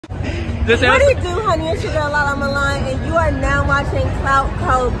What do you do, honey? It's your girl Lala Milan, and you are now watching Clout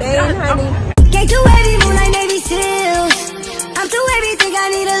Cobain, honey. Get too heavy, move like Navy SEALs. I'm too heavy, think I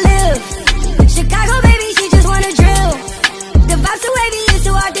need to live. Chicago, baby, she just wanna drill. The vibe's too heavy, it's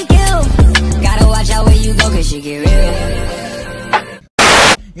too hard to kill. Gotta watch out where you go, cause she get real.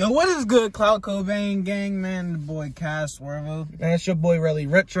 Yo, what is good, Clout Cobain gang, man? The boy KiySwervo. Man, it's your boy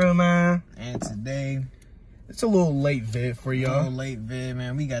Relly Retro, man. And today, it's a little late vid for y'all. A little late vid,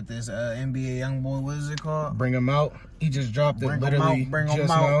 man. We got this NBA Youngboy, what is it called? Bring Him Out. He just dropped it literally just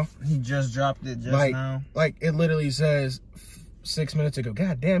now. He just dropped it just now. Like, it literally says 6 minutes ago.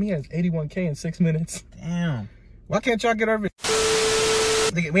 God damn, he has 81K in 6 minutes. Damn. Why can't y'all get over it?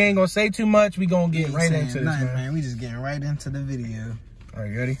 We ain't gonna say too much. We gonna get right into this, man. We just getting right into the video. Are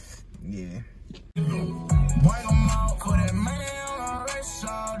you ready? Yeah.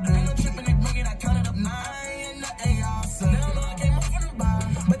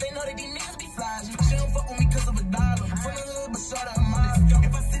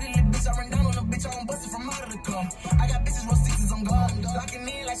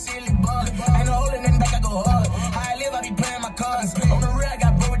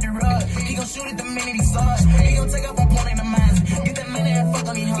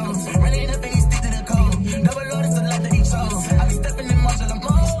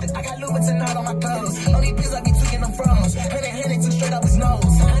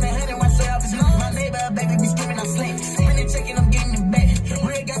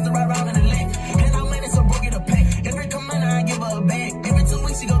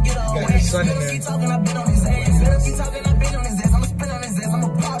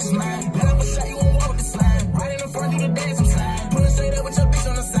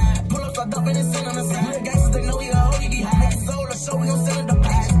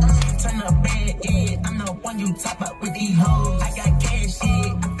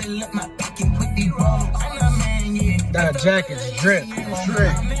 That jacket's drip.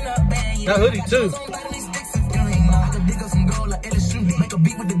 That hoodie too. Make a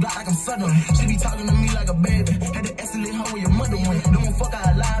beat with the Glock like I'm Southern. She be talking to me like a baby. Had to escalate her with your mother went. Don't fuck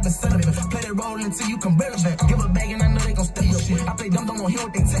out alive and settle it. Play that role until you can barely it. Give a bag and I know they gon' step it. I play dumb, don't hear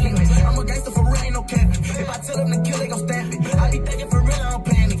what they telling me. I'm a gangster for real, ain't no capping. If I tell them to kill, they gon' stamp it. I be thinking for real, I don't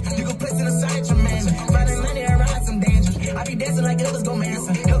panic. You can place in the side, your man. Finding money around like some danger. I be dancing like Elvis go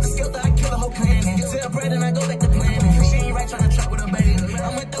Manson. Help the skill that I kill the whole clan. Tell bread and I go back to planning. She ain't right trying to trap with a baby.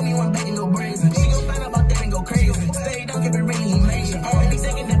 I'ma throw me one back and go brazen. She gon' find out about that and go crazy. Stay down, keep it real, he made it. He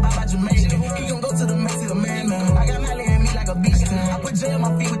taking that by Jamaica. He gon' go to the Mexican the man. I got Miley and me like a beast. I put J on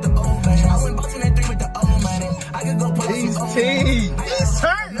my feet with the old man. I went boxing that 3 with the old man. I could go pull up some old man. He's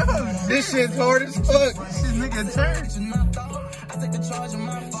turned up. This shit's hard as fuck. This shit nigga turned. I take the charge of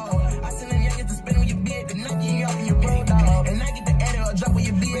my fault. I send them youngins to spin on your bed. Then knock you off in your big dog. And I get the edit or drop where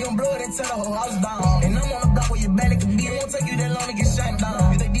your beat. We gon' blow it and tell the whole house down. And I'm on the block where your belly can be. It won't take you that long to get shot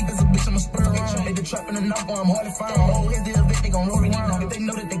down. If they deep as a bitch, I'ma spur around. If they trapping enough or I'm hard to find. Oh, here's the event, they gon' roll it down. If they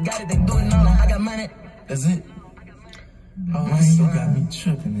know that they got it, they do it now. I got money, that's it. Oh, man, you got me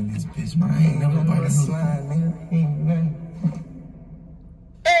tripping in this bitch, man. I ain't never bought a slide, nigga.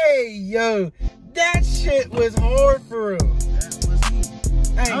 Hey, yo, that shit was hard for real. That was heat.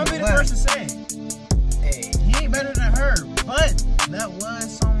 I'll be the first to say it. Hey, he ain't better than her, but that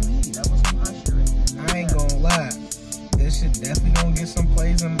was some heat. That was some hot shit right there. I ain't gonna lie. This shit definitely gonna get some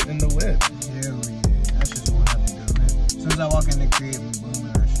plays in the whip. Hell yeah. That's just what I have to do, man. As soon as I walk in the crib and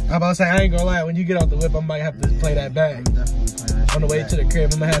booming that shit. I'm about to say, I ain't gonna lie. When you get off the whip, I might have to play that back. I'm definitely playing that shit. On the way to the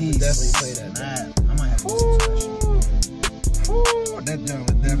crib, I'm gonna have to definitely play that back. I might have to listen to that shit. That joint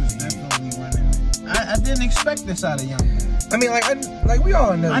was definitely running. I didn't expect this out of Youngboy. I mean, like we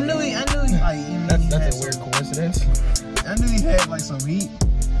all know. I knew he like. That's a weird coincidence. I knew he had like some heat.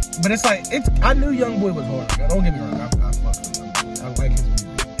 But it's like I knew Youngboy was hard. Don't get me wrong. I fuck with Youngboy. I like his music.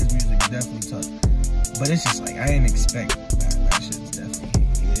 His music is definitely tough. But it's just like I didn't expect that. That shit's definitely.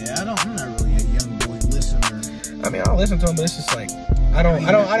 Yeah, I'm not really a Youngboy listener. I mean, I'll listen to him, but it's just like I don't.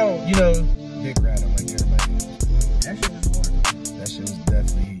 You know, dick rat him like everybody knows. That shit was hard. That shit was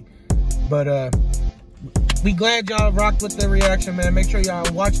definitely heat. But we glad y'all rocked with the reaction, man. Make sure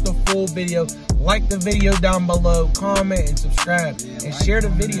y'all watch the full video. Like the video down below. Comment and subscribe. Yeah, and share the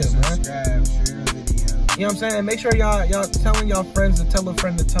video, man. Subscribe, share the video. You know what I'm saying? Make sure y'all telling y'all friends to tell a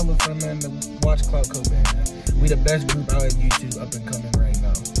friend, man, to watch Clout Cobain, man. We the best group out of YouTube up and coming right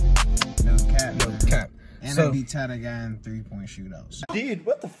now. No cap. No cap. And so, I beat Tata guy in 3-point shootouts. Dude,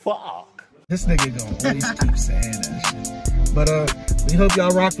 what the fuck? This nigga gonna always keep saying that shit. But we hope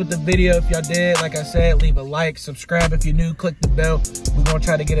y'all rocked with the video. If y'all did, like I said, leave a like, subscribe if you're new, click the bell. We're gonna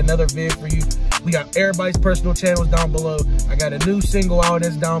try to get another vid for you. We got everybody's personal channels down below. I got a new single out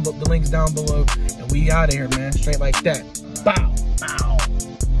that's down, but the link's down below. And we out of here, man. Straight like that. Bow.